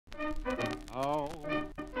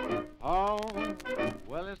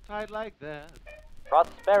ride like that.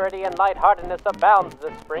 Prosperity and lightheartedness abounds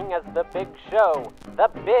this spring as the big show, the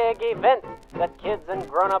big event that kids and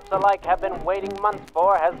grown-ups alike have been waiting months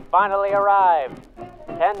for has finally arrived.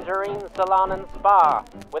 Tangerine Salon and Spa,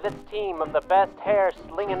 with its team of the best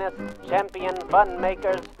hair-slingingest champion fun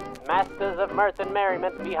makers, masters of mirth and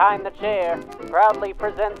merriment behind the chair, proudly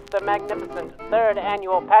presents the magnificent third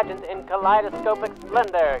annual pageant in kaleidoscopic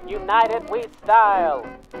splendor, United We Style.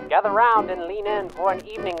 Gather round and lean in for an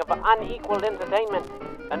evening of unequaled entertainment,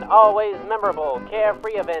 an always memorable,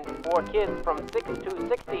 carefree event for kids from 6 to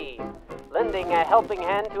 60, lending a helping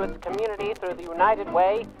hand to its community through the United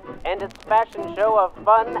Way and its fashion show of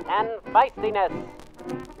fun and feistiness.